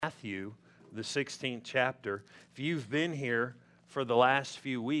Matthew, the 16th chapter. If you've been here for the last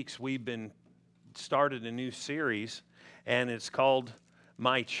few weeks, we've been started a new series, and it's called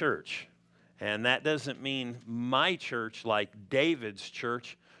My Church. And that doesn't mean my church like David's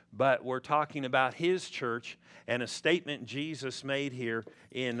church, but we're talking about his church and a statement Jesus made here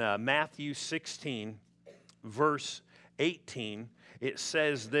in Matthew 16, verse 18. It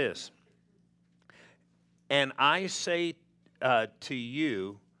says this, "And I say to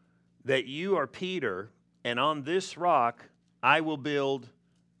you that you are Peter, and on this rock I will build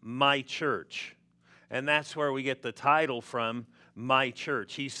my church." And that's where we get the title from, My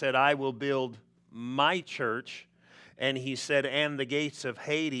Church. He said, "I will build my church." And he said, "And the gates of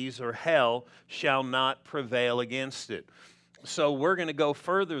Hades or hell shall not prevail against it." So we're going to go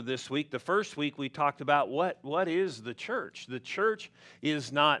further this week. The first week we talked about what is the church. The church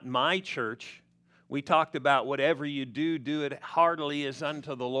is not my church. We talked about whatever you do, do it heartily as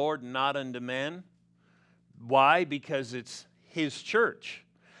unto the Lord and not unto men. Why? Because it's His church.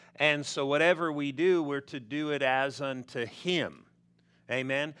 And so whatever we do, we're to do it as unto Him.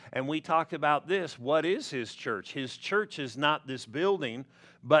 Amen? And we talked about this. What is His church? His church is not this building,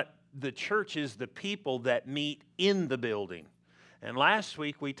 but the church is the people that meet in the building. And last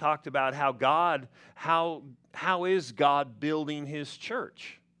week we talked about how is God building His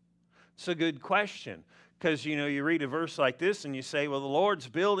church? It's a good question, because you read a verse like this and you say, well, the Lord's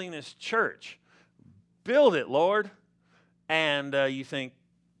building His church. Build it, Lord. And you think,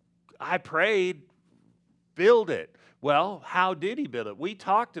 I prayed, build it. Well, how did He build it? We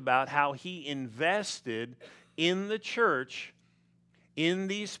talked about how He invested in the church, in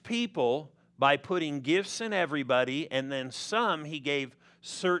these people, by putting gifts in everybody, and then some He gave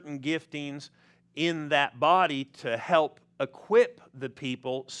certain giftings in that body to help equip the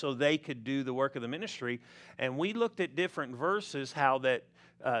people so they could do the work of the ministry. And we looked at different verses, how that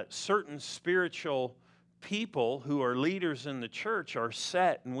certain spiritual people who are leaders in the church are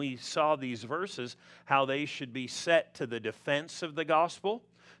set, and we saw these verses, how they should be set to the defense of the gospel,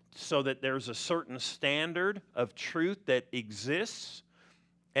 so that there's a certain standard of truth that exists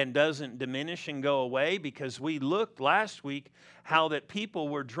and doesn't diminish and go away, because we looked last week how that people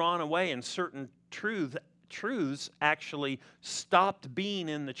were drawn away and certain truths actually stopped being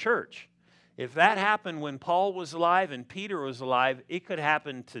in the church. If that happened when Paul was alive and Peter was alive, it could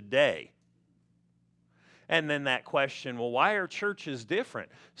happen today. And then that question, well, why are churches different?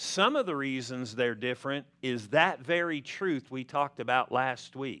 Some of the reasons they're different is that very truth we talked about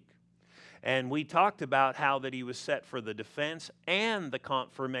last week. And we talked about how that He was set for the defense and the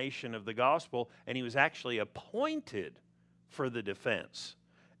confirmation of the gospel, and He was actually appointed for the defense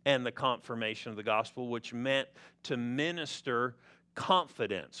and the confirmation of the gospel, which meant to minister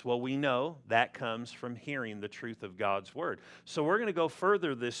confidence. Well, we know that comes from hearing the truth of God's word. So we're going to go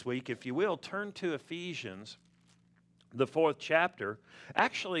further this week. If you will, turn to Ephesians, the 4th chapter.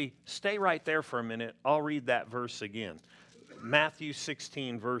 Actually, stay right there for a minute. I'll read that verse again. Matthew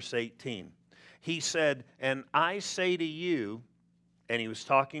 16, verse 18. He said, "And I say to you," and He was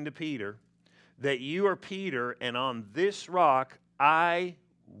talking to Peter, "that you are Peter, and on this rock I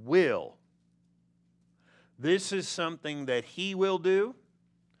will." This is something that He will do.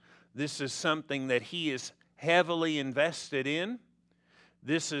 This is something that He is heavily invested in.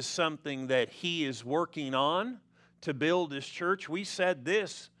 This is something that He is working on to build His church. We said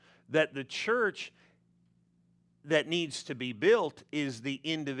this, that the church that needs to be built is the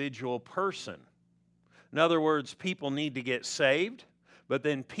individual person. In other words, people need to get saved, but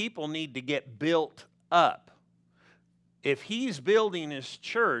then people need to get built up. If He's building His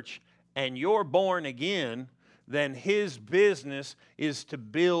church and you're born again, then His business is to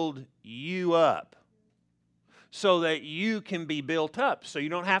build you up so that you can be built up, so you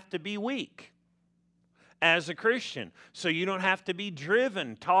don't have to be weak as a Christian, so you don't have to be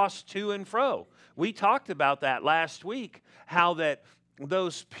driven, tossed to and fro. We talked about that last week, how that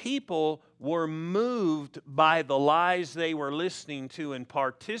those people were moved by the lies they were listening to and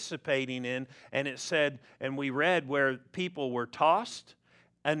participating in, and it said, and we read where people were tossed.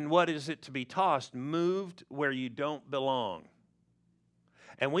 And what is it to be tossed? Moved where you don't belong.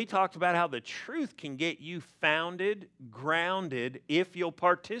 And we talked about how the truth can get you founded, grounded, if you'll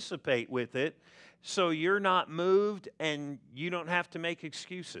participate with it, so you're not moved and you don't have to make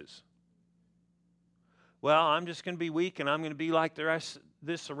excuses. Well, I'm just going to be weak and I'm going to be like the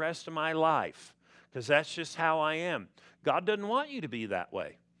rest of my life, because that's just how I am. God doesn't want you to be that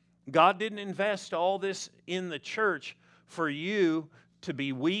way. God didn't invest all this in the church for you to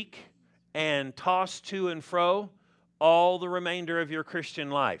be weak and tossed to and fro all the remainder of your Christian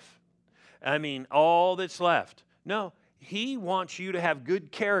life. I mean, all that's left. No, He wants you to have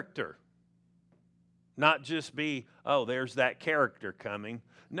good character. Not just be, oh, there's that character coming.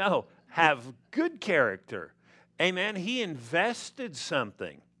 No, have good character. Amen. He invested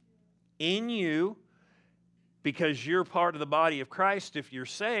something in you because you're part of the body of Christ if you're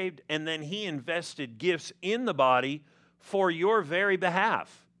saved, and then He invested gifts in the body for your very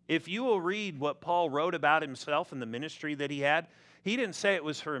behalf. If you will read what Paul wrote about himself and the ministry that he had, he didn't say it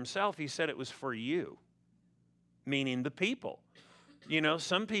was for himself, he said it was for you, meaning the people. You know,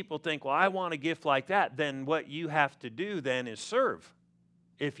 some people think, well, I want a gift like that. Then what you have to do then is serve,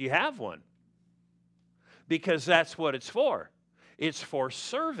 if you have one. Because that's what it's for. It's for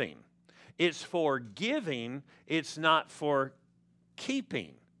serving. It's for giving. It's not for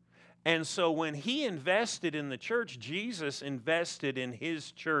keeping. And so when He invested in the church, Jesus invested in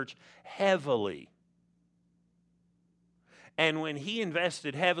His church heavily. And when He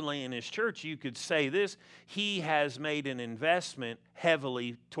invested heavily in His church, you could say this, He has made an investment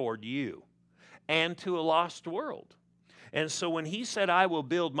heavily toward you and to a lost world. And so when He said, I will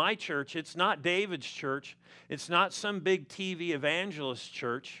build my church, it's not David's church. It's not some big TV evangelist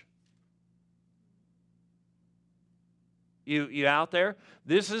church. You out there?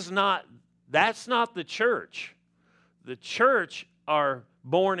 That's not the church. The church are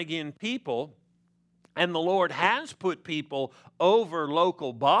born again people, and the Lord has put people over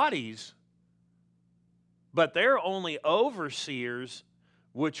local bodies, but they're only overseers,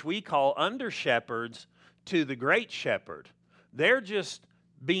 which we call under-shepherds, to the great shepherd. They're just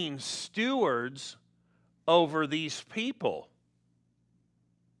being stewards over these people.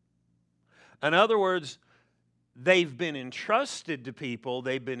 In other words, they've been entrusted to people.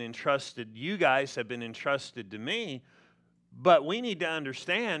 They've been entrusted, you guys have been entrusted to me. But we need to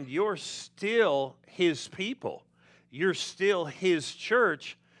understand you're still His people. You're still His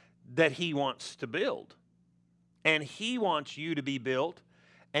church that He wants to build. And He wants you to be built.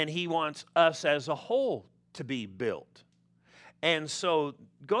 And He wants us as a whole to be built. And so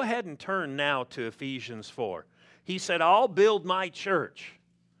go ahead and turn now to Ephesians 4. He said, I'll build my church.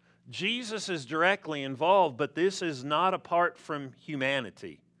 Jesus is directly involved, but this is not apart from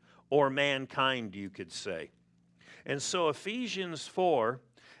humanity or mankind, you could say. And so Ephesians 4,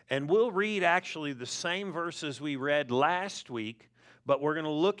 and we'll read actually the same verses we read last week, but we're going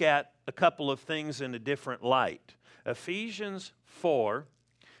to look at a couple of things in a different light. Ephesians 4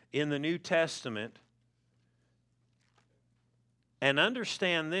 in the New Testament, and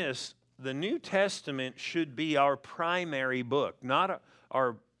understand this, the New Testament should be our primary book, not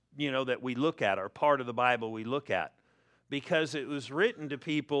our that we look at, or part of the Bible we look at, because it was written to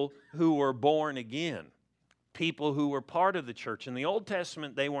people who were born again, people who were part of the church. In the Old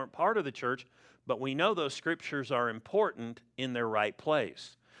Testament, they weren't part of the church, but we know those scriptures are important in their right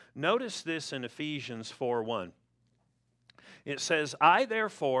place. Notice this in Ephesians 4:1. It says, I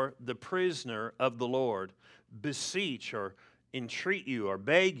therefore, the prisoner of the Lord, beseech or entreat you or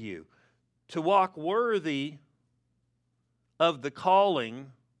beg you to walk worthy of the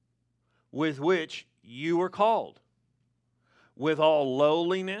calling with which you were called, with all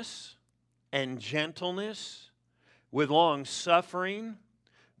lowliness and gentleness, with long suffering,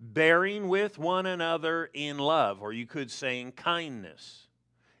 bearing with one another in love, or you could say in kindness,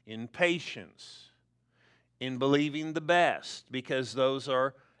 in patience, in believing the best, because those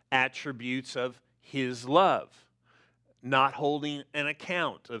are attributes of His love, not holding an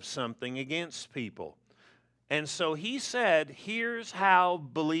account of something against people. And so he said, here's how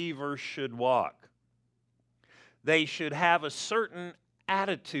believers should walk. They should have a certain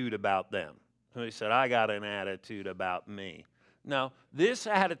attitude about them. So he said, I got an attitude about me. No, this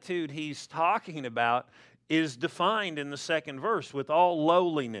attitude he's talking about is defined in the second verse with all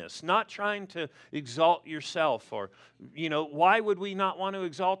lowliness, not trying to exalt yourself or, why would we not want to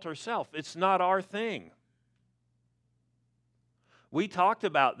exalt ourselves? It's not our thing. We talked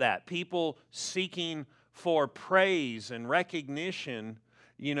about that. People seeking for praise and recognition,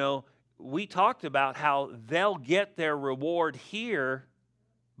 we talked about how they'll get their reward here,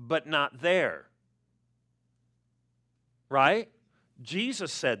 but not there. Right?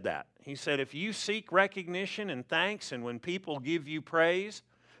 Jesus said that. He said, if you seek recognition and thanks, and when people give you praise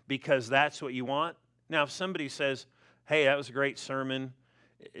because that's what you want. Now, if somebody says, hey, that was a great sermon,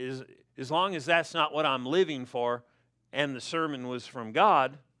 as long as that's not what I'm living for and the sermon was from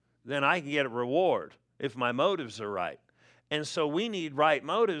God, then I can get a reward if my motives are right. And so we need right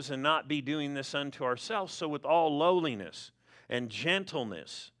motives and not be doing this unto ourselves. So with all lowliness and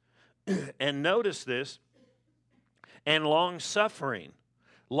gentleness, and notice this, and long-suffering.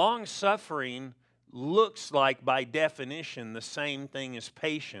 Long-suffering looks like, by definition, the same thing as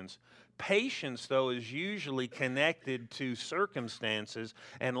patience. patience, though, is usually connected to circumstances,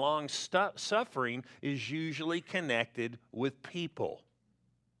 and long-suffering is usually connected with people.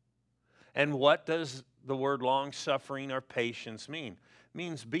 And what does the word long-suffering or patience mean? It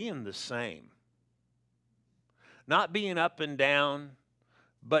means being the same. Not being up and down,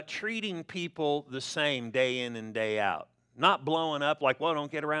 but treating people the same day in and day out. Not blowing up like, whoa,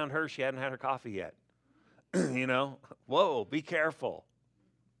 don't get around her. She hadn't had her coffee yet. You know, whoa, be careful.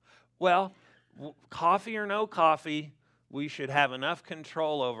 Well, coffee or no coffee, we should have enough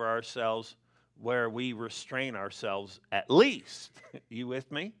control over ourselves where we restrain ourselves at least. You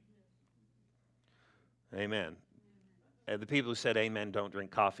with me? Amen. The people who said amen don't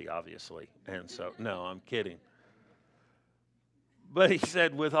drink coffee, obviously. And so, no, I'm kidding. But he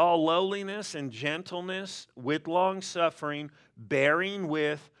said, with all lowliness and gentleness, with long suffering, bearing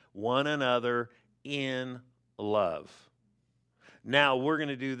with one another in love. Now we're going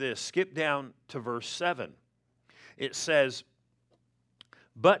to do this. Skip down to verse 7. It says,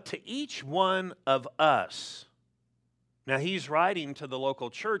 but to each one of us. Now he's writing to the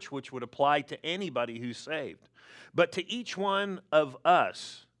local church, which would apply to anybody who's saved. But to each one of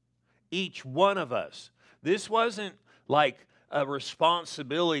us, each one of us. This wasn't like a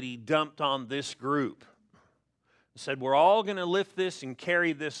responsibility dumped on this group. He said, we're all going to lift this and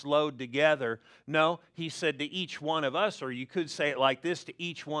carry this load together. No, he said to each one of us, or you could say it like this, to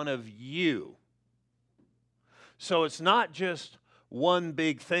each one of you. So it's not just one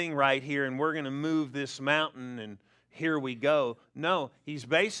big thing right here, and we're going to move this mountain, and here we go. No, he's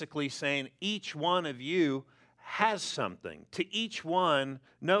basically saying each one of you has something. To each one,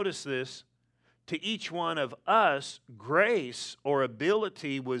 notice this, to each one of us, grace or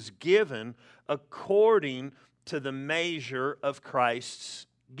ability was given according to the measure of Christ's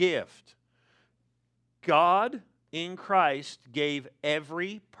gift. God in Christ gave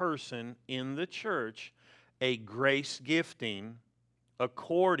every person in the church a grace gifting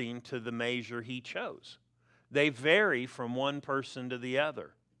according to the measure he chose. They vary from one person to the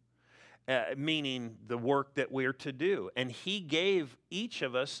other, meaning the work that we're to do. And he gave each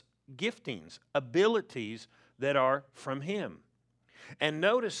of us giftings, abilities that are from him. And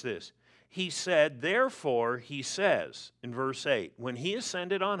notice this. He said, therefore, he says in verse 8, when he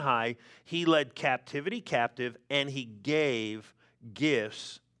ascended on high, he led captivity captive, and he gave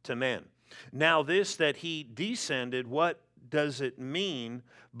gifts to men. Now this that he descended, what does it mean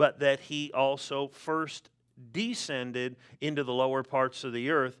but that he also first descended into the lower parts of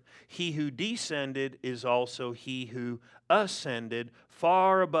the earth? He who descended is also he who ascended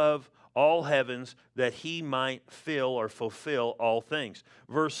far above all heavens, that he might fill or fulfill all things.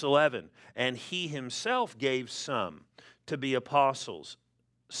 Verse 11, and he himself gave some to be apostles,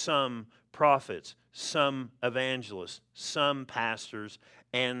 some prophets, some evangelists, some pastors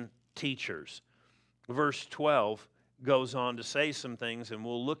and teachers. Verse 12 goes on to say some things, and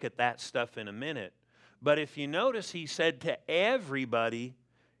we'll look at that stuff in a minute. But if you notice, he said to everybody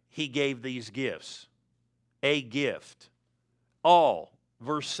he gave these gifts. A gift. All.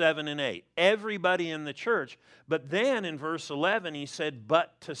 Verse 7 and 8. Everybody in the church. But then in verse 11 he said,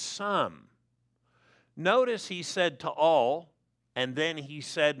 but to some. Notice he said to all, and then he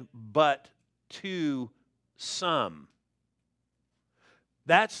said, but to some.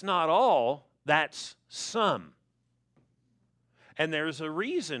 That's not all, that's some. And there's a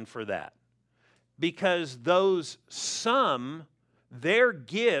reason for that. Because those some, their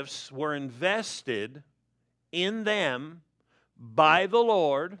gifts were invested in them by the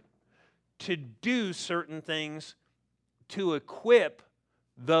Lord to do certain things to equip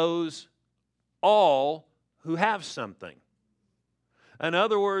those all who have something. In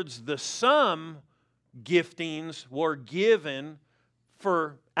other words, the some giftings were given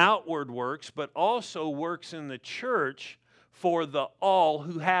for outward works, but also works in the church for the all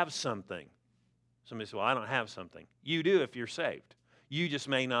who have something. Somebody says, well, I don't have something. You do if you're saved. You just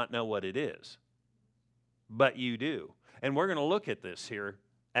may not know what it is. But you do. And we're going to look at this here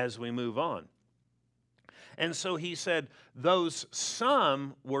as we move on. And so he said those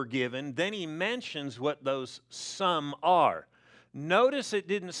some were given. Then he mentions what those some are. Notice it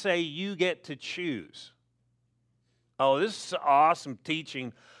didn't say you get to choose. Oh, this is awesome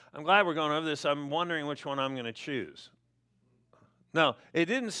teaching. I'm glad we're going over this. I'm wondering which one I'm going to choose. No, it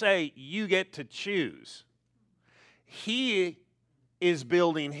didn't say you get to choose. He is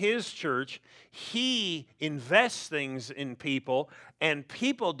building his church. He invests things in people, and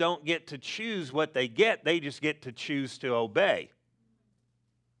people don't get to choose what they get. They just get to choose to obey.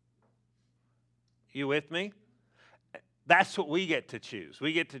 You with me? That's what we get to choose.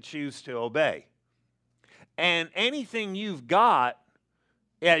 We get to choose to obey. And anything you've got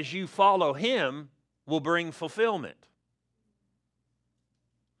as you follow Him, will bring fulfillment.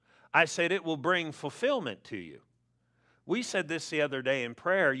 I said it will bring fulfillment to you. We said this the other day in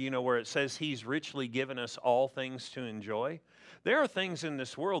prayer, where it says He's richly given us all things to enjoy. There are things in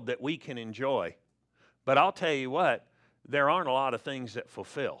this world that we can enjoy, but I'll tell you what, there aren't a lot of things that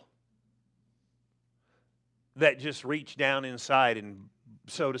fulfill, that just reach down inside and,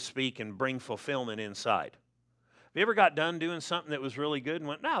 so to speak, and bring fulfillment inside. Have you ever got done doing something that was really good and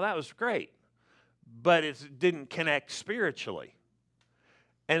went, no, that was great, but it didn't connect spiritually?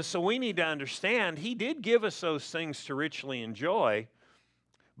 And so we need to understand He did give us those things to richly enjoy,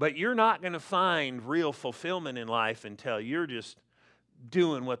 but you're not going to find real fulfillment in life until you're just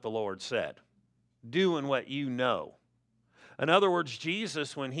doing what the Lord said, doing what you know. In other words,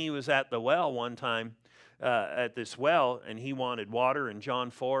 Jesus, when He was at the well one time, at this well, and He wanted water in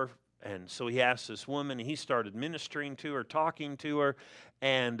John 4, and so He asked this woman, and He started ministering to her, talking to her,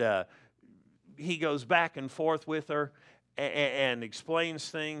 and He goes back and forth with her, and explains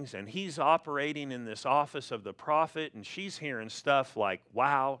things, and He's operating in this office of the prophet, and she's hearing stuff like,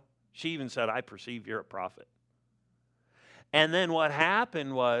 wow. She even said, I perceive you're a prophet. And then what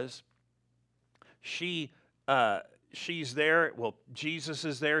happened was, she's there, well, Jesus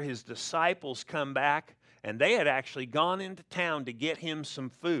is there, His disciples come back, and they had actually gone into town to get Him some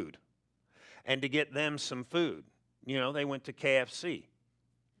food, and to get them some food. They went to KFC.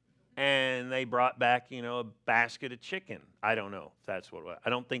 And they brought back, a basket of chicken. I don't know if that's what it was. I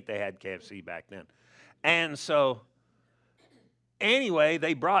don't think they had KFC back then. And so, anyway,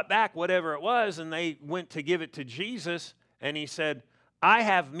 they brought back whatever it was, and they went to give it to Jesus, and He said, I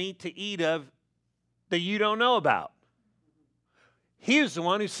have meat to eat of that you don't know about. He was the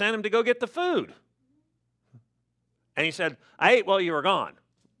one who sent Him to go get the food. And He said, I ate while you were gone.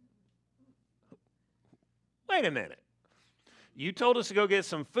 Wait a minute. You told us to go get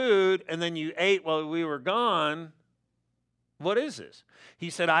some food, and then you ate while we were gone. What is this? He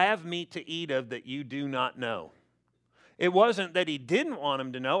said, I have meat to eat of that you do not know. It wasn't that He didn't want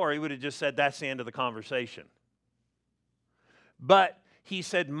them to know, or He would have just said, that's the end of the conversation. But He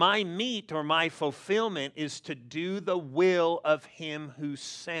said, my meat or my fulfillment is to do the will of Him who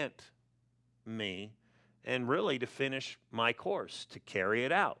sent me, and really to finish my course, to carry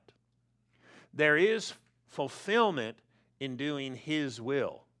it out. There is fulfillment in doing His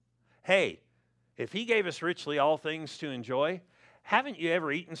will. Hey, if He gave us richly all things to enjoy, haven't you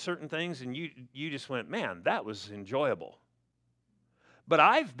ever eaten certain things and you just went, man, that was enjoyable? But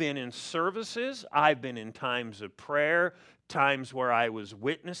I've been in services, I've been in times of prayer, times where I was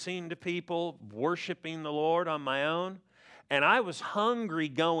witnessing to people, worshiping the Lord on my own, and I was hungry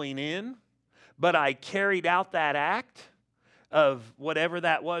going in, but I carried out that act of whatever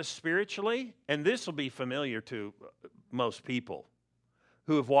that was spiritually, and this will be familiar to most people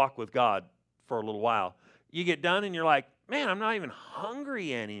who have walked with God for a little while. You get done and you're like, man, I'm not even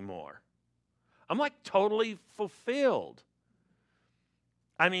hungry anymore. I'm like totally fulfilled.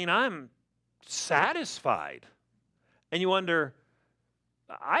 I mean, I'm satisfied. And you wonder,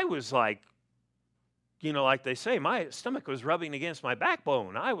 I was like, like they say, my stomach was rubbing against my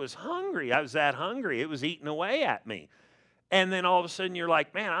backbone. I was hungry. I was that hungry. It was eating away at me. And then all of a sudden you're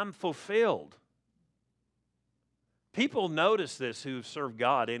like, man, I'm fulfilled. People notice this who've served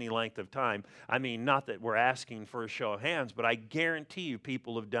God any length of time. I mean, not that we're asking for a show of hands, but I guarantee you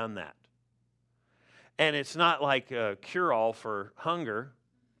people have done that. And it's not like a cure-all for hunger.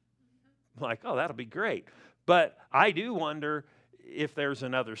 Like, oh, that'll be great. But I do wonder if there's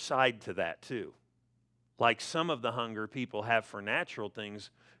another side to that too. Like some of the hunger people have for natural things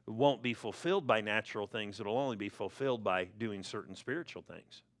won't be fulfilled by natural things. It'll only be fulfilled by doing certain spiritual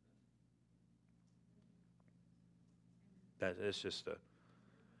things. It's just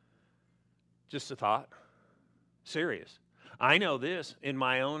a thought. Serious. I know this in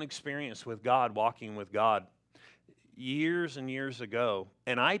my own experience with God, walking with God years and years ago,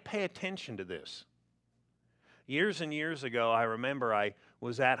 and I pay attention to this. Years and years ago, I remember I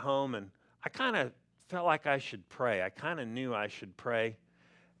was at home and I kind of felt like I should pray. I kind of knew I should pray,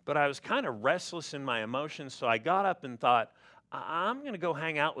 but I was kind of restless in my emotions, so I got up and thought, I'm going to go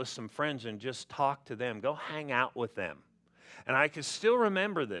hang out with some friends and just talk to them, go hang out with them. And I can still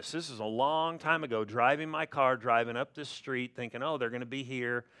remember this. This is a long time ago, driving my car, driving up this street, thinking, oh, they're going to be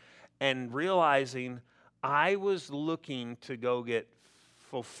here, and realizing I was looking to go get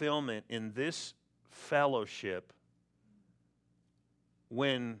fulfillment in this fellowship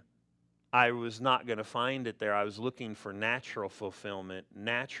when I was not going to find it there. I was looking for natural fulfillment,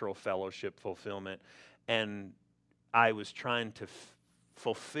 natural fellowship fulfillment, and I was trying to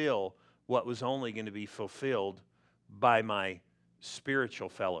fulfill what was only going to be fulfilled by my spiritual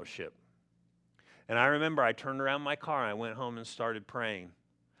fellowship. And I remember I turned around my car and I went home and started praying.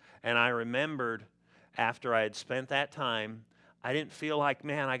 And I remembered after I had spent that time, I didn't feel like,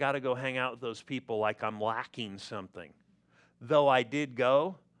 man, I got to go hang out with those people like I'm lacking something. Though I did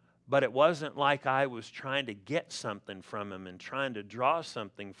go, but it wasn't like I was trying to get something from them and trying to draw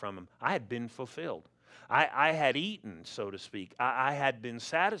something from them. I had been fulfilled. I had eaten, so to speak. I had been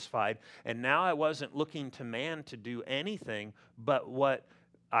satisfied, and now I wasn't looking to man to do anything, but what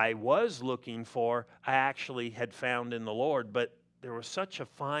I was looking for, I actually had found in the Lord. But there was such a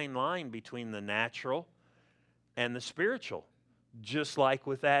fine line between the natural and the spiritual, just like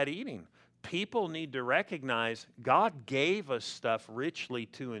with that eating. People need to recognize God gave us stuff richly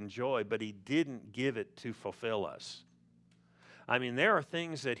to enjoy, but He didn't give it to fulfill us. I mean, there are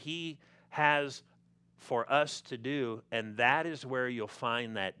things that He has for us to do, and that is where you'll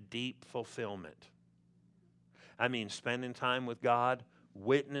find that deep fulfillment. I mean, spending time with God,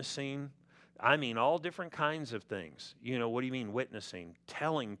 witnessing, I mean, all different kinds of things. You know, what do you mean witnessing?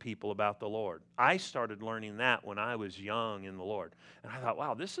 Telling people about the Lord. I started learning that when I was young in the Lord. And I thought,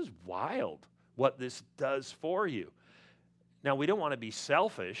 wow, this is wild what this does for you. Now, we don't want to be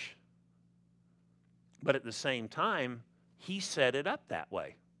selfish, but at the same time, He set it up that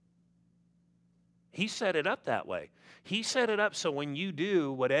way. He set it up that way. He set it up so when you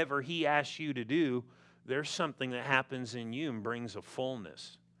do whatever He asks you to do, there's something that happens in you and brings a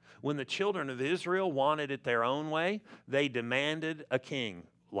fullness. When the children of Israel wanted it their own way, they demanded a king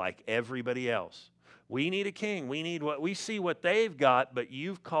like everybody else. We need a king. We need what we see what they've got, but He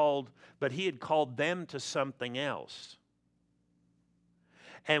had called them to something else.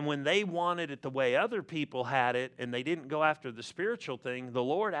 And when they wanted it the way other people had it, and they didn't go after the spiritual thing, the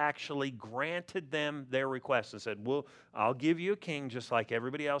Lord actually granted them their request and said, well, I'll give you a king just like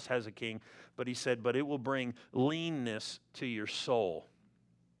everybody else has a king. But He said, but it will bring leanness to your soul.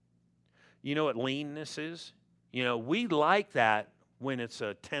 You know what leanness is? You know, we like that when it's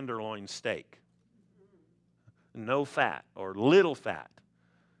a tenderloin steak. No fat or little fat.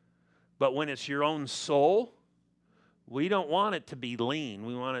 But when it's your own soul, we don't want it to be lean.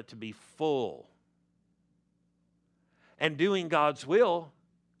 We want it to be full. And doing God's will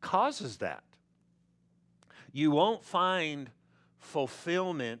causes that. You won't find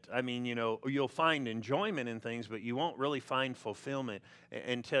fulfillment. I mean, you know, you'll find enjoyment in things, but you won't really find fulfillment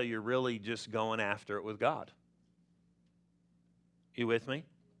until you're really just going after it with God. You with me?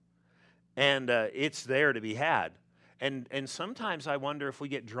 And it's there to be had. And sometimes I wonder if we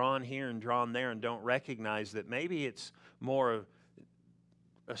get drawn here and drawn there and don't recognize that maybe it's more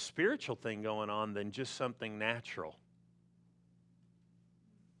a spiritual thing going on than just something natural.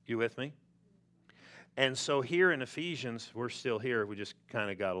 You with me? And so here in Ephesians, we're still here. We just kind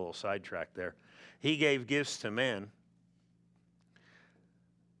of got a little sidetracked there. He gave gifts to men.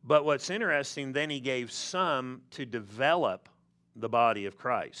 But what's interesting, then He gave some to develop the body of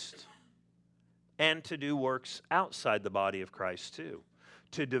Christ and to do works outside the body of Christ too,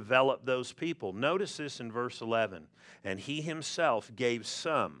 to develop those people. Notice this in verse 11. And He Himself gave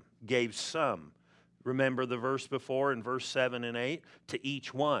some. Remember the verse before in verse 7 and 8? To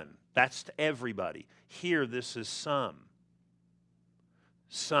each one. That's to everybody. Here, this is some.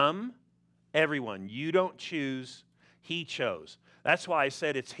 Some, everyone. You don't choose, He chose. That's why I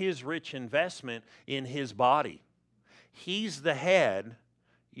said it's His rich investment in His body. He's the head.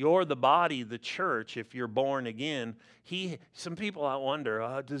 You're the body, the church, if you're born again. Some people, I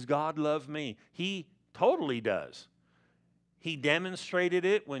wonder, does God love me? He totally does. He demonstrated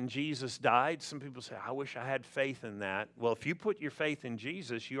it when Jesus died. Some people say, I wish I had faith in that. Well, if you put your faith in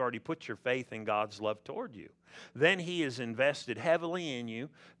Jesus, you already put your faith in God's love toward you. Then He has invested heavily in you,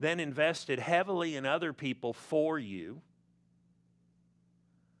 then invested heavily in other people for you.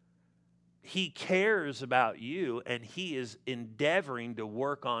 He cares about you, and He is endeavoring to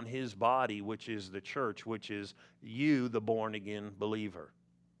work on His body, which is the church, which is you, the born-again believer.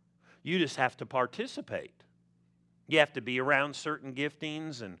 You just have to participate. You have to be around certain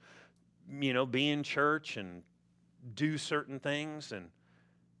giftings and, you know, be in church and do certain things, and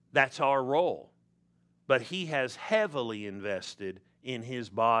that's our role. But He has heavily invested in His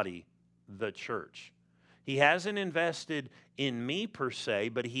body, the church. He hasn't invested in me per se,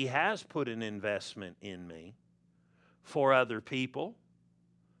 but He has put an investment in me for other people.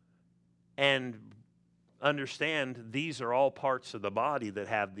 And understand, these are all parts of the body that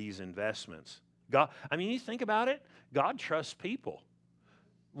have these investments. God, I mean, you think about it, God trusts people.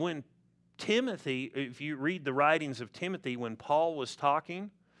 When Timothy, if you read the writings of Timothy, when Paul was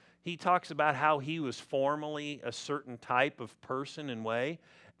talking, he talks about how he was formerly a certain type of person and way,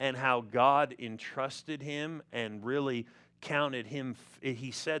 and how God entrusted him and really counted him,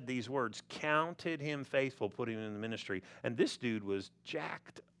 he said these words, counted him faithful, putting him in the ministry. And this dude was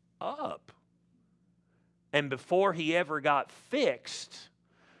jacked up. And before he ever got fixed,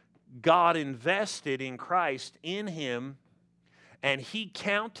 God invested in Christ, in him, and he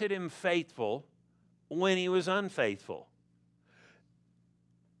counted him faithful when he was unfaithful.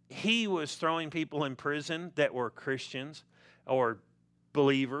 He was throwing people in prison that were Christians or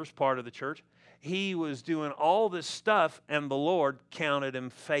believers, part of the church. He was doing all this stuff, and the Lord counted him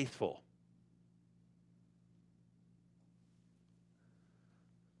faithful.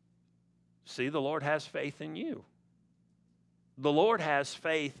 See, the Lord has faith in you. The Lord has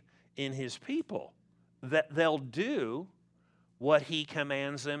faith in his people that they'll do what he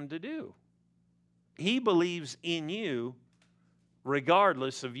commands them to do. He believes in you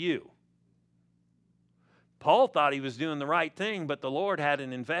regardless of you. Paul thought he was doing the right thing, but the Lord had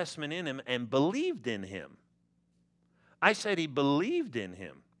an investment in him and believed in him. I said he believed in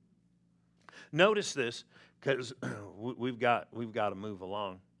him. Notice this, because we've got to move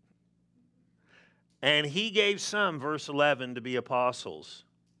along. And he gave some, verse 11, to be apostles.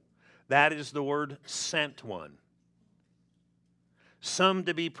 That is the word sent one. Some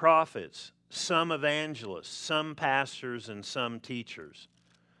to be prophets, some evangelists, some pastors, and some teachers.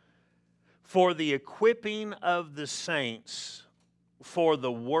 For the equipping of the saints for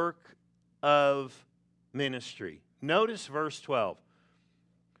the work of ministry. Notice verse 12.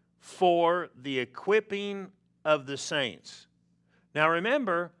 For the equipping of the saints. Now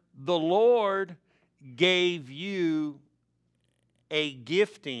remember, the Lord gave you a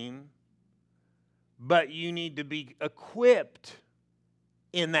gifting, but you need to be equipped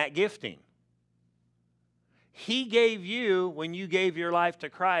in that gifting. He gave you, when you gave your life to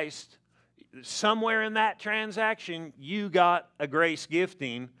Christ, somewhere in that transaction, you got a grace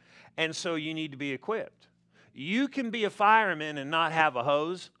gifting, and so you need to be equipped. You can be a fireman and not have a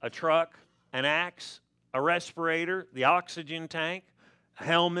hose, a truck, an axe, a respirator, the oxygen tank, a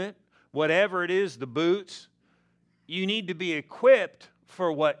helmet, whatever it is, the boots. You need to be equipped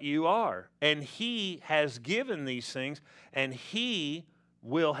for what you are. And he has given these things, and he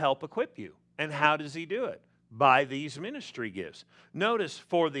will help equip you. And how does he do it? By these ministry gifts. Notice,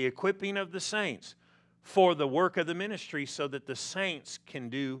 for the equipping of the saints, for the work of the ministry, so that the saints can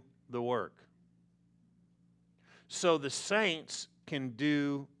do the work. So the saints can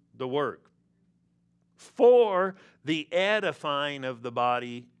do the work. For the edifying of the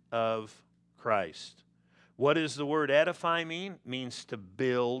body of Christ. What does the word edify mean? It means to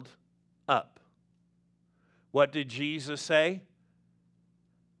build up. What did Jesus say?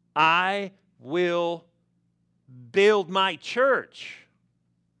 I will build my church,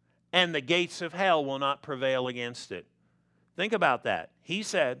 and the gates of hell will not prevail against it. Think about that. He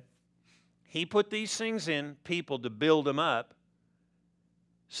said he put these things in people to build them up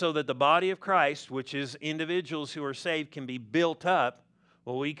so that the body of Christ, which is individuals who are saved, can be built up.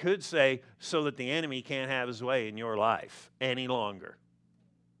 Well, we could say so that the enemy can't have his way in your life any longer.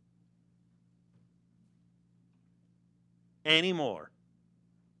 Anymore.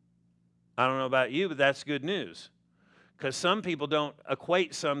 I don't know about you, but that's good news. Because some people don't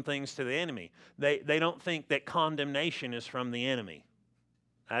equate some things to the enemy. They don't think that condemnation is from the enemy.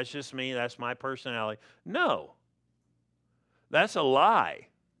 That's just me. That's my personality. No. That's a lie.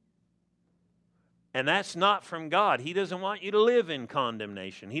 And that's not from God. He doesn't want you to live in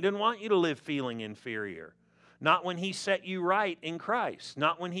condemnation. He doesn't want you to live feeling inferior. Not when he set you right in Christ.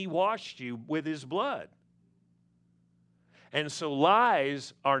 Not when he washed you with his blood. And so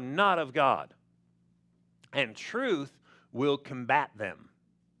lies are not of God. And truth will combat them.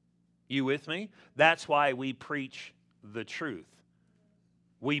 You with me? That's why we preach the truth.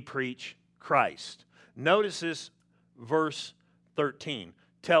 We preach Christ. Notice this verse 13.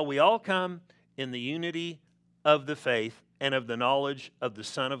 Till we all come in the unity of the faith and of the knowledge of the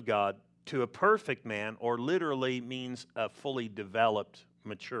Son of God to a perfect man, or literally means a fully developed,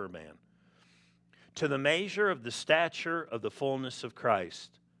 mature man. To the measure of the stature of the fullness of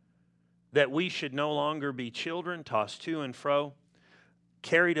Christ, that we should no longer be children tossed to and fro,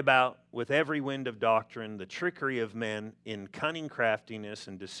 carried about with every wind of doctrine, the trickery of men in cunning craftiness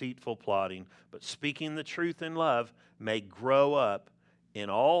and deceitful plotting, but speaking the truth in love, may grow up in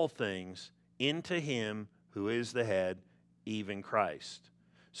all things into him who is the head, even Christ.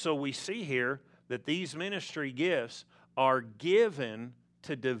 So we see here that these ministry gifts are given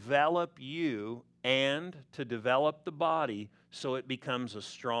to develop you and to develop the body so it becomes a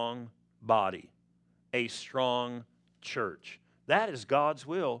strong body, a strong church. That is God's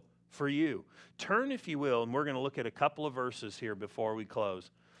will for you. Turn, if you will, and we're going to look at a couple of verses here before we close.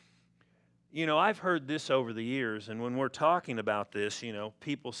 I've heard this over the years, and when we're talking about this,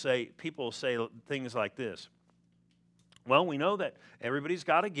 people say things like this. Well, we know that everybody's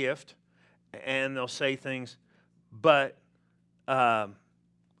got a gift, and they'll say things, but I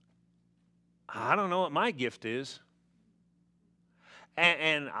don't know what my gift is,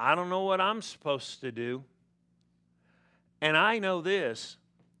 and I don't know what I'm supposed to do. And I know this,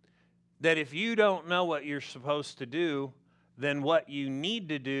 that if you don't know what you're supposed to do, then what you need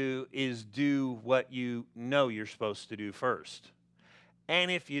to do is do what you know you're supposed to do first. And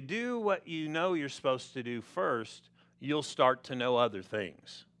if you do what you know you're supposed to do first, you'll start to know other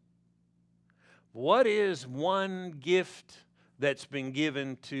things. What is one gift that's been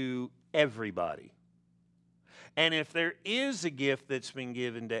given to everybody? And if there is a gift that's been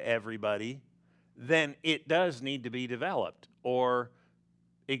given to everybody, then it does need to be developed or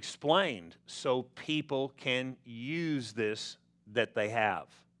explained so people can use this that they have.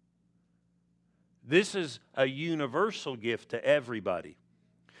 This is a universal gift to everybody.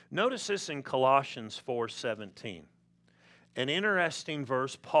 Notice this in Colossians 4:17. An interesting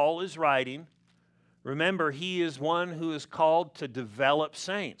verse. Paul is writing. Remember, he is one who is called to develop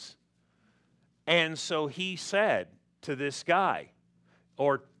saints. And so he said to this guy,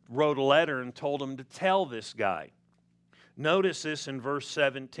 or wrote a letter and told him to tell this guy. Notice this in verse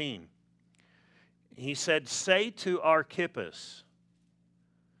 17. He said, say to Archippus,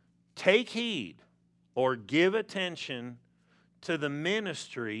 take heed or give attention to the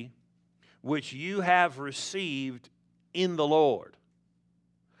ministry which you have received in the Lord.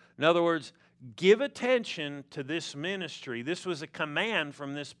 In other words, give attention to this ministry. This was a command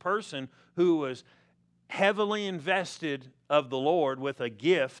from this person who was heavily invested of the Lord with a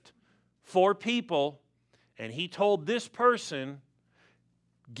gift for people. And he told this person,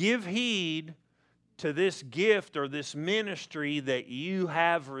 give heed to this gift or this ministry that you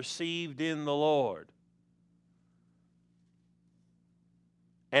have received in the Lord.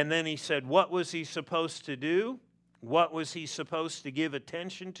 And then he said, what was he supposed to do? What was he supposed to give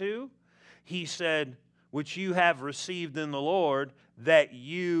attention to? He said, which you have received in the Lord, that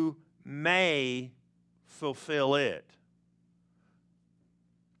you may fulfill it.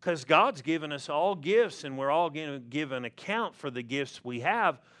 Because God's given us all gifts, and we're all going to give an account for the gifts we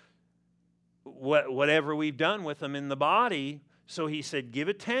have, whatever we've done with them in the body. So he said, give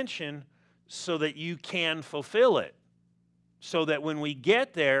attention so that you can fulfill it. So that when we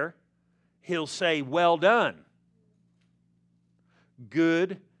get there, he'll say, well done,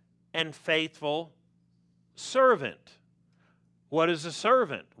 good and faithful servant. What is a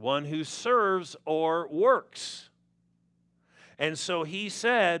servant? One who serves or works. And so he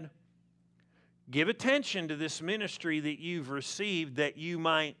said, give attention to this ministry that you've received that you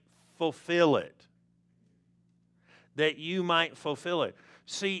might fulfill it. That you might fulfill it.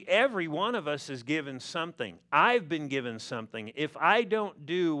 See, every one of us is given something. I've been given something. If I don't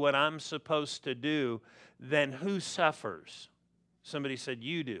do what I'm supposed to do, then who suffers? Somebody said,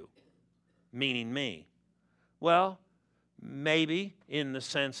 you do, meaning me. Well, maybe in the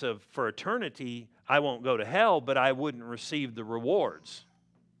sense of for eternity, I won't go to hell, but I wouldn't receive the rewards.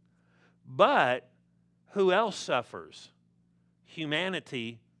 But who else suffers?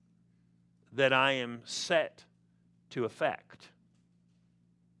 Humanity that I am set to affect.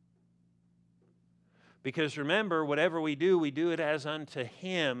 Because remember, whatever we do it as unto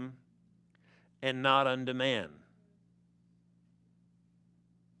him and not unto man.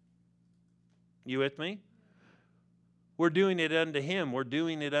 You with me? We're doing it unto him. We're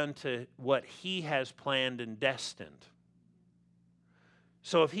doing it unto what he has planned and destined.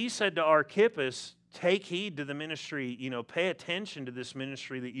 So if he said to Archippus, take heed to the ministry, pay attention to this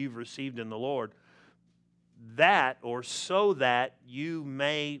ministry that you've received in the Lord, that or so that you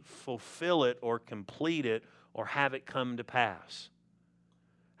may fulfill it or complete it or have it come to pass.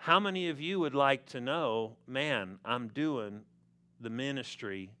 How many of you would like to know, man, I'm doing the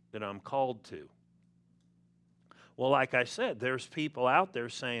ministry that I'm called to? Well, like I said, there's people out there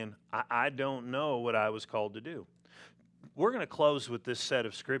saying, I don't know what I was called to do. We're going to close with this set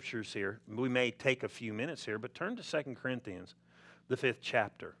of scriptures here. We may take a few minutes here, but turn to 2 Corinthians, the 5th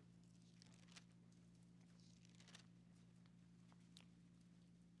chapter.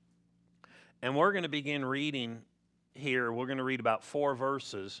 And we're going to begin reading here. We're going to read about 4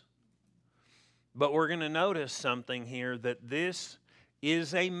 verses. But we're going to notice something here, that this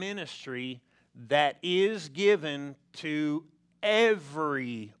is a ministry that is given to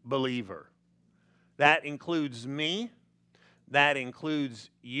every believer. That includes me. That includes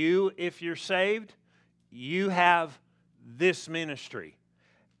you if you're saved. You have this ministry.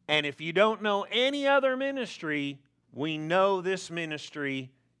 And if you don't know any other ministry, we know this ministry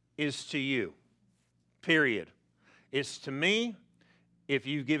is to you. Period. It's to me. If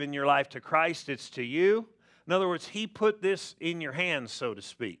you've given your life to Christ, it's to you. In other words, He put this in your hands, so to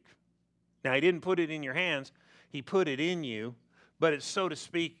speak. Now, He didn't put it in your hands. He put it in you, but it's, so to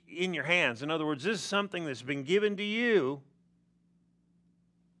speak, in your hands. In other words, this is something that's been given to you,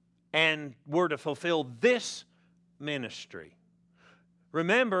 and we're to fulfill this ministry.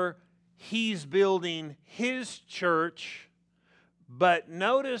 Remember, He's building His church, but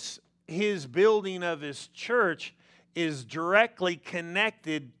notice His building of His church is directly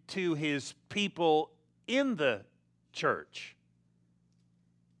connected to His people in the church.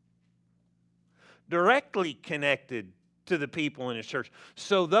 Directly connected to the people in His church.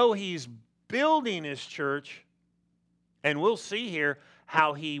 So though He's building His church, and we'll see here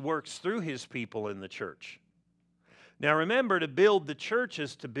how He works through His people in the church. Now remember, to build the church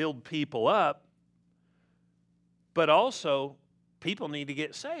is to build people up, but also people need to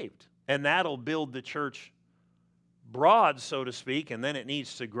get saved. And that'll build the church broad, so to speak, and then it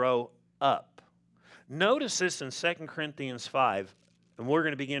needs to grow up. Notice this in 2 Corinthians 5, and we're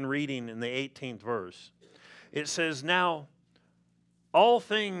going to begin reading in the 18th verse. It says, now, all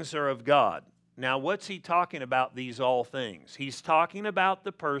things are of God. Now, what's he talking about, these all things? He's talking about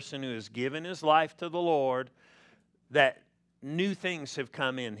the person who has given his life to the Lord, that new things have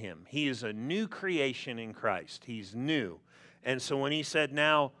come in him. He is a new creation in Christ. He's new. And so when he said,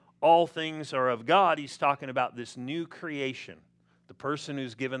 now, all things are of God, he's talking about this new creation, the person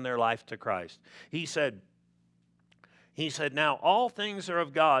who's given their life to Christ. He said, now all things are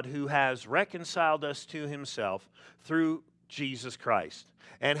of God, who has reconciled us to Himself through Jesus Christ,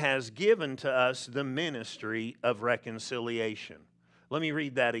 and has given to us the ministry of reconciliation. Let me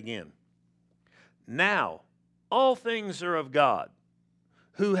read that again. Now all things are of God,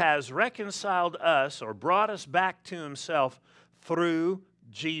 who has reconciled us, or brought us back to Himself through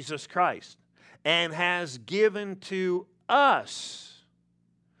Jesus Christ, and has given to us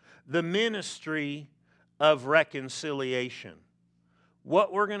the ministry of reconciliation.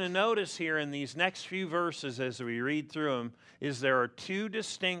 What we're going to notice here in these next few verses as we read through them is there are two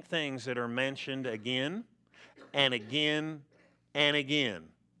distinct things that are mentioned again and again and again.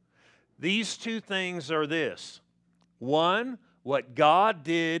 These two things are this. One, what God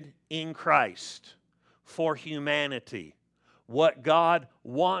did in Christ for humanity. What God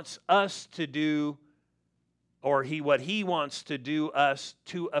wants us to do, or what He wants to do us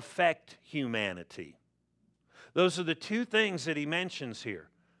to affect humanity. Those are the two things that he mentions here.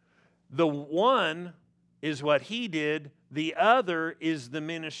 The one is what He did. The other is the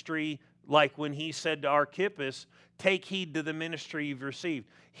ministry, like when He said to Archippus, take heed to the ministry you've received.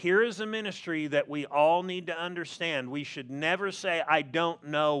 Here is a ministry that we all need to understand. We should never say, I don't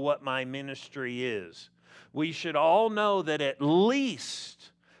know what my ministry is. We should all know that at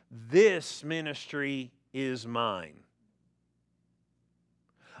least this ministry is mine.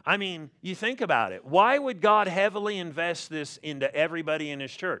 I mean, you think about it. Why would God heavily invest this into everybody in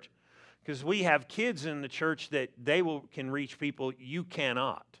His church? Because we have kids in the church that can reach people you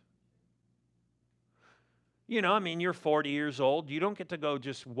cannot. You know, I mean, you're 40 years old. You don't get to go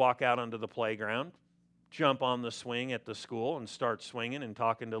just walk out onto the playground, jump on the swing at the school and start swinging and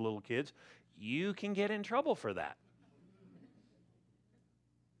talking to little kids. You can get in trouble for that.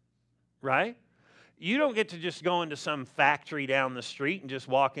 Right? You don't get to just go into some factory down the street and just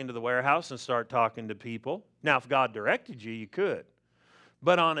walk into the warehouse and start talking to people. Now, if God directed you, you could.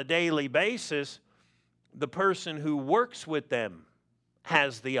 But on a daily basis, the person who works with them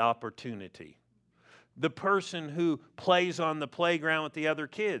has the opportunity. The person who plays on the playground with the other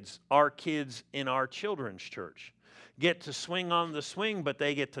kids, our kids in our children's church, get to swing on the swing, but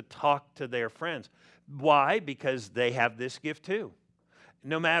they get to talk to their friends. Why? Because they have this gift too.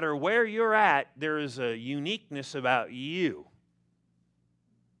 No matter where you're at, there is a uniqueness about you.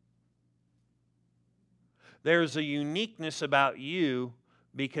 There's a uniqueness about you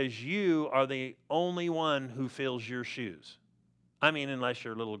because you are the only one who fills your shoes. I mean, unless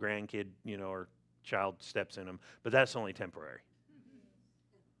your little grandkid, or child steps in them, but that's only temporary.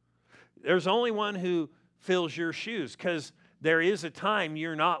 There's only one who fills your shoes, because there is a time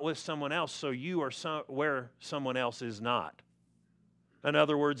you're not with someone else, so you are where someone else is not. In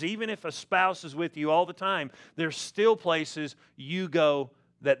other words, even if a spouse is with you all the time, there's still places you go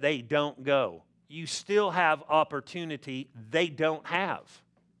that they don't go. You still have opportunity they don't have.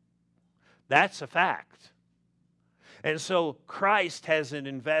 That's a fact. And so Christ has an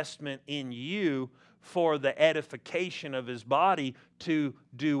investment in you for the edification of His body to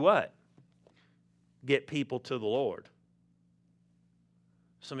do what? Get people to the Lord.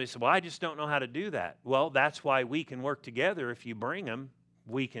 Somebody said, well, I just don't know how to do that. Well, that's why we can work together if you bring them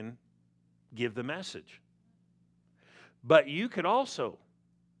we can give the message. But you could also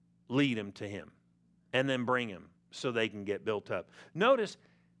lead them to Him and then bring them so they can get built up. Notice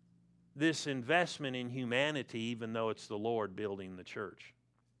this investment in humanity, even though it's the Lord building the church.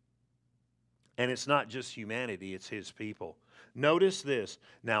 And it's not just humanity, it's His people. Notice this.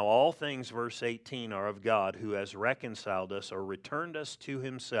 Now all things, verse 18, are of God, who has reconciled us or returned us to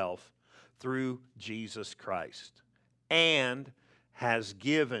Himself through Jesus Christ, and has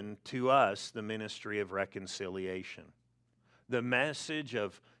given to us the ministry of reconciliation. The message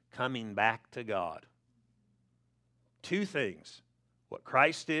of coming back to God. Two things. What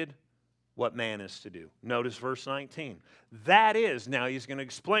Christ did, what man is to do. Notice verse 19. That is, now he's going to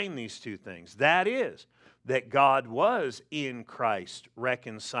explain these two things. That is, that God was in Christ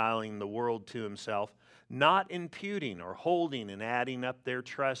reconciling the world to Himself, not imputing or holding and adding up their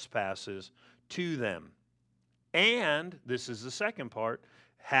trespasses to them. And, this is the second part,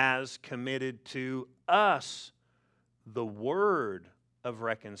 has committed to us the word of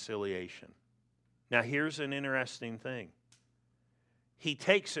reconciliation. Now here's an interesting thing. He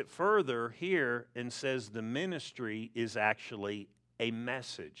takes it further here and says the ministry is actually a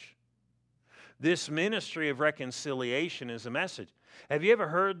message. This ministry of reconciliation is a message. Have you ever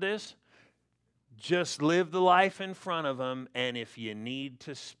heard this? Just live the life in front of them, and if you need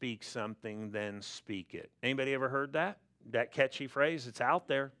to speak something, then speak it. Anybody ever heard that? That catchy phrase? It's out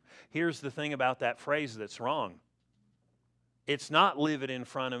there. Here's the thing about that phrase that's wrong. It's not live it in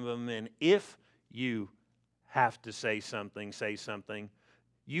front of them, and if you have to say something, say something.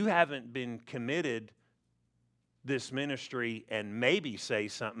 You haven't been committed this ministry and maybe say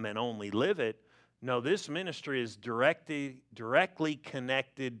something and only live it. No, this ministry is directly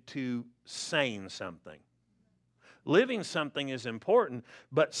connected to saying something. Living something is important,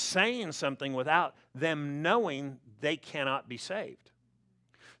 but saying something without them knowing they cannot be saved.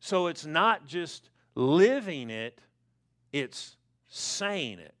 So it's not just living it, it's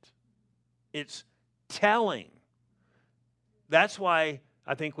saying it. It's telling. That's why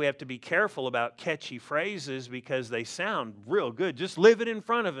I think we have to be careful about catchy phrases, because they sound real good. Just live it in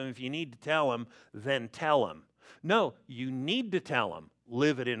front of them. If you need to tell them, then tell them. No, you need to tell them.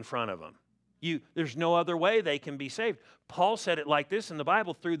 Live it in front of them. There's no other way they can be saved. Paul said it like this in the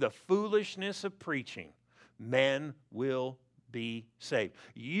Bible: through the foolishness of preaching, men will be saved.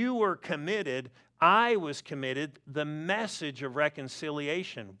 You were committed. I was committed. The message of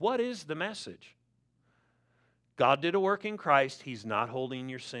reconciliation. What is the message? God did a work in Christ. He's not holding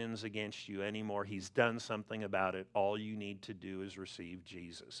your sins against you anymore. He's done something about it. All you need to do is receive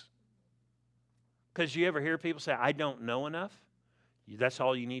Jesus. Because you ever hear people say, I don't know enough? That's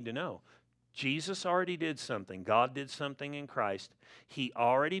all you need to know. Jesus already did something. God did something in Christ. He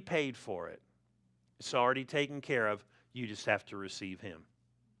already paid for it. It's already taken care of. You just have to receive Him.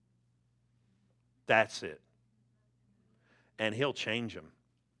 That's it. And He'll change them.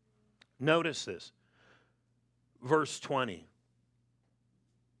 Notice this. Verse 20.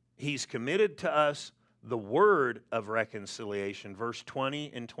 He's committed to us the word of reconciliation. Verse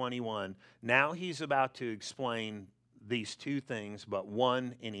 20 and 21. Now he's about to explain these two things, but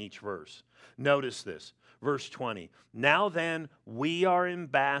one in each verse. Notice this. Verse 20. Now then, we are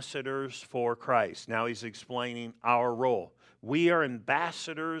ambassadors for Christ. Now he's explaining our role. We are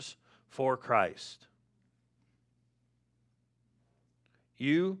ambassadors for Christ.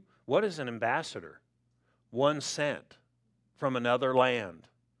 What is an ambassador? One sent from another land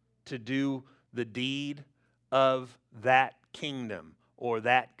to do the deed of that kingdom or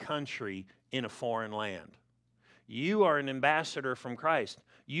that country in a foreign land. You are an ambassador from Christ.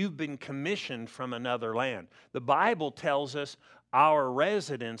 You've been commissioned from another land. The Bible tells us our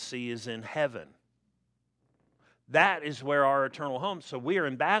residency is in heaven. That is where our eternal home. So we are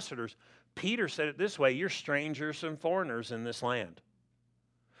ambassadors. Peter said it this way: you're strangers and foreigners in this land.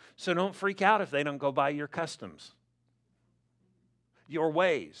 So don't freak out if they don't go by your customs, your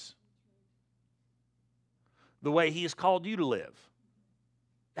ways, the way He has called you to live.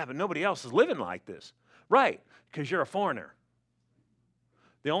 Yeah, but nobody else is living like this. Right, because you're a foreigner.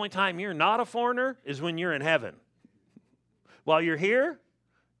 The only time you're not a foreigner is when you're in heaven. While you're here,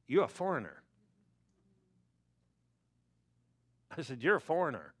 you're a foreigner. I said, you're a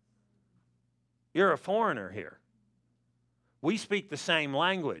foreigner. You're a foreigner here. We speak the same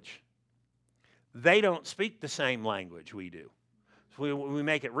language. They don't speak the same language we do. So we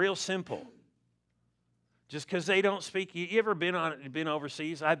make it real simple. Just because they don't speak. You ever been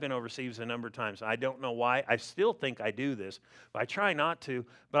overseas? I've been overseas a number of times. I don't know why. I still think I do this, but I try not to.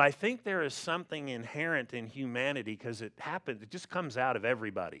 But I think there is something inherent in humanity, because it happens. It just comes out of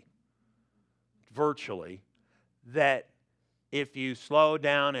everybody, virtually, that if you slow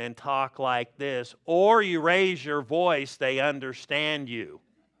down and talk like this, or you raise your voice, they understand you.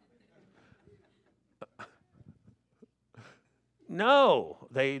 No,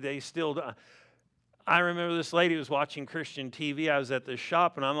 they still don't. I remember this lady was watching Christian TV. I was at the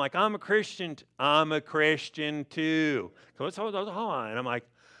shop, and I'm like, I'm a Christian. I'm a Christian too. So what's hold on? And I'm like,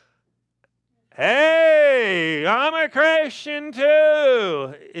 hey, I'm a Christian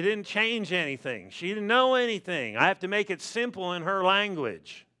too. It didn't change anything. She didn't know anything. I have to make it simple in her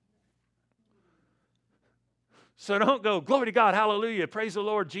language. So don't go, glory to God, hallelujah, praise the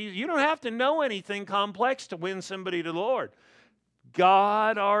Lord, Jesus. You don't have to know anything complex to win somebody to the Lord.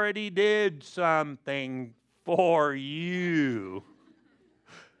 God already did something for you.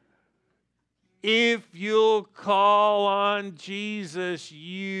 If you'll call on Jesus,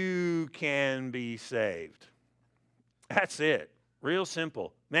 you can be saved. That's it. Real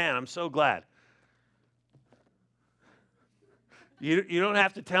simple. Man, I'm so glad. You don't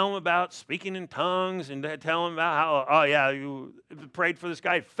have to tell them about speaking in tongues and tell them about how, oh yeah, you prayed for this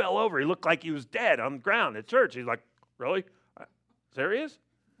guy, he fell over. He looked like he was dead on the ground at church. He's like, really? Serious?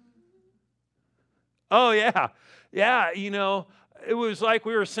 Oh, yeah. Yeah, you know, it was like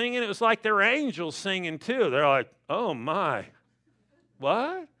we were singing. It was like there were angels singing too. They're like, oh, my.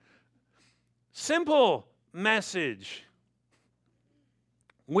 What? Simple message.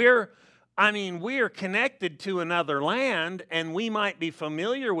 We are connected to another land, and we might be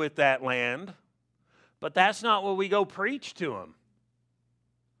familiar with that land, but that's not what we go preach to them.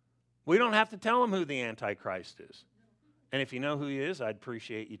 We don't have to tell them who the Antichrist is. And if you know who he is, I'd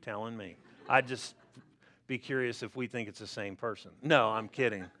appreciate you telling me. I'd just be curious if we think it's the same person. No, I'm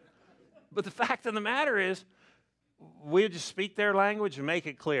kidding. But the fact of the matter is, we just speak their language and make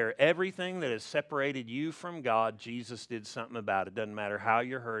it clear. Everything that has separated you from God, Jesus did something about it. Doesn't matter how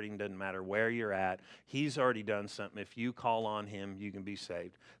you're hurting, doesn't matter where you're at. He's already done something. If you call on him, you can be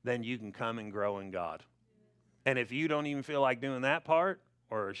saved. Then you can come and grow in God. And if you don't even feel like doing that part,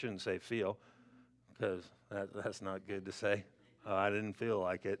 or I shouldn't say feel, because that's not good to say. Oh, I didn't feel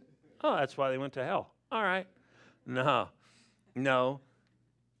like it. Oh, that's why they went to hell. All right. No.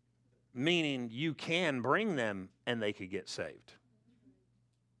 Meaning you can bring them and they could get saved.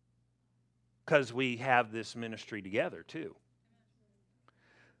 Because we have this ministry together too.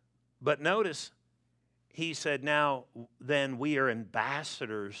 But notice, he said, now then we are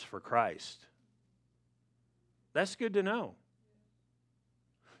ambassadors for Christ. That's good to know.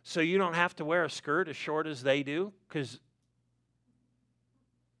 So you don't have to wear a skirt as short as they do, because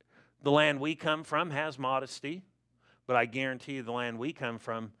the land we come from has modesty, but I guarantee you the land we come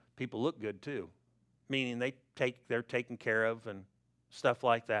from, people look good too, meaning they're taken care of and stuff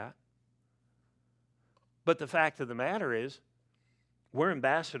like that. But the fact of the matter is, we're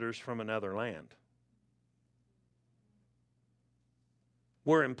ambassadors from another land.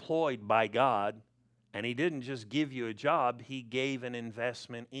 We're employed by God. And he didn't just give you a job, he gave an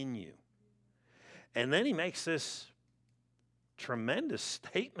investment in you. And then he makes this tremendous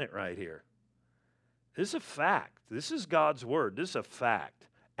statement right here. This is a fact. This is God's word. This is a fact.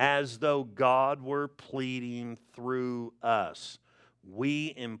 As though God were pleading through us,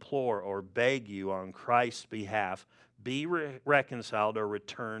 we implore or beg you on Christ's behalf, be reconciled or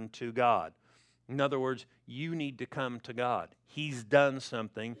return to God. In other words, you need to come to God. He's done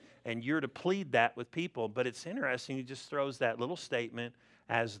something, and you're to plead that with people. But it's interesting, he just throws that little statement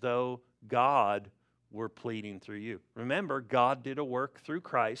as though God were pleading through you. Remember, God did a work through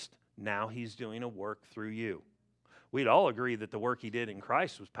Christ. Now he's doing a work through you. We'd all agree that the work he did in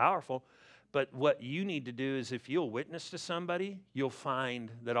Christ was powerful. But what you need to do is if you'll witness to somebody, you'll find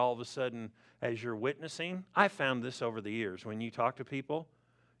that all of a sudden, as you're witnessing, I found this over the years. When you talk to people,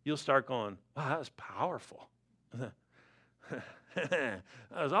 you'll start going, wow, that was powerful. That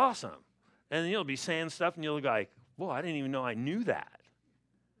was awesome. And then you'll be saying stuff and you'll be like, whoa, I didn't even know I knew that.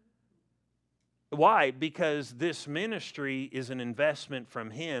 Why? Because this ministry is an investment from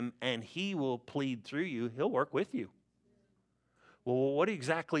him, and he will plead through you. He'll work with you. Well, what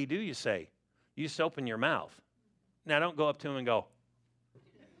exactly do you say? You just open your mouth. Now, don't go up to him and go,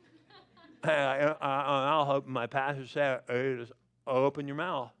 I'll hope my pastor said, open your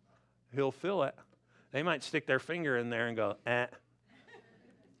mouth. He'll feel it. They might stick their finger in there and go, eh.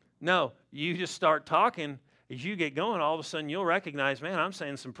 No, you just start talking. As you get going, all of a sudden you'll recognize, man, I'm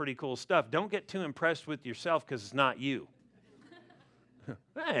saying some pretty cool stuff. Don't get too impressed with yourself because it's not you.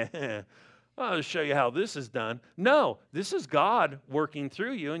 I'll just show you how this is done. No, this is God working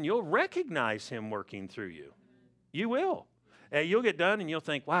through you, and you'll recognize him working through you. You will. And you'll get done and you'll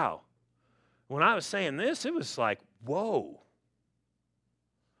think, wow, when I was saying this, it was like, whoa.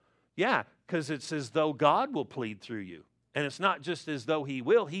 Yeah, because it's as though God will plead through you. And it's not just as though He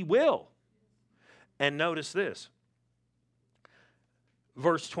will, He will. And notice this.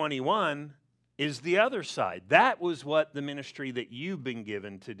 Verse 21 is the other side. That was what the ministry that you've been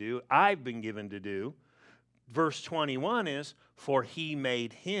given to do, I've been given to do. Verse 21 is, for He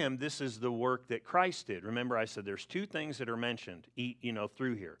made Him. This is the work that Christ did. Remember, I said there's two things that are mentioned,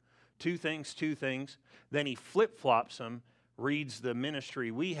 through here. Two things. Then He flip-flops them, reads the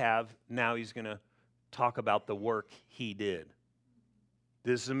ministry we have. Now He's going to talk about the work He did.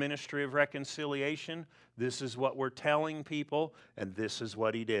 This is a ministry of reconciliation. This is what we're telling people, and this is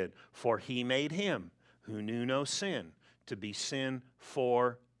what He did. For He made Him, who knew no sin, to be sin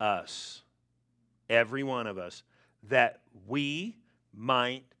for us, every one of us, that we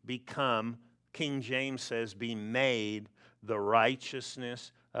might become, King James says, be made the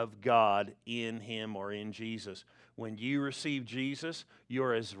righteousness of God in Him or in Jesus. When you receive Jesus,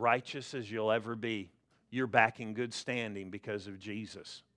 you're as righteous as you'll ever be. You're back in good standing because of Jesus.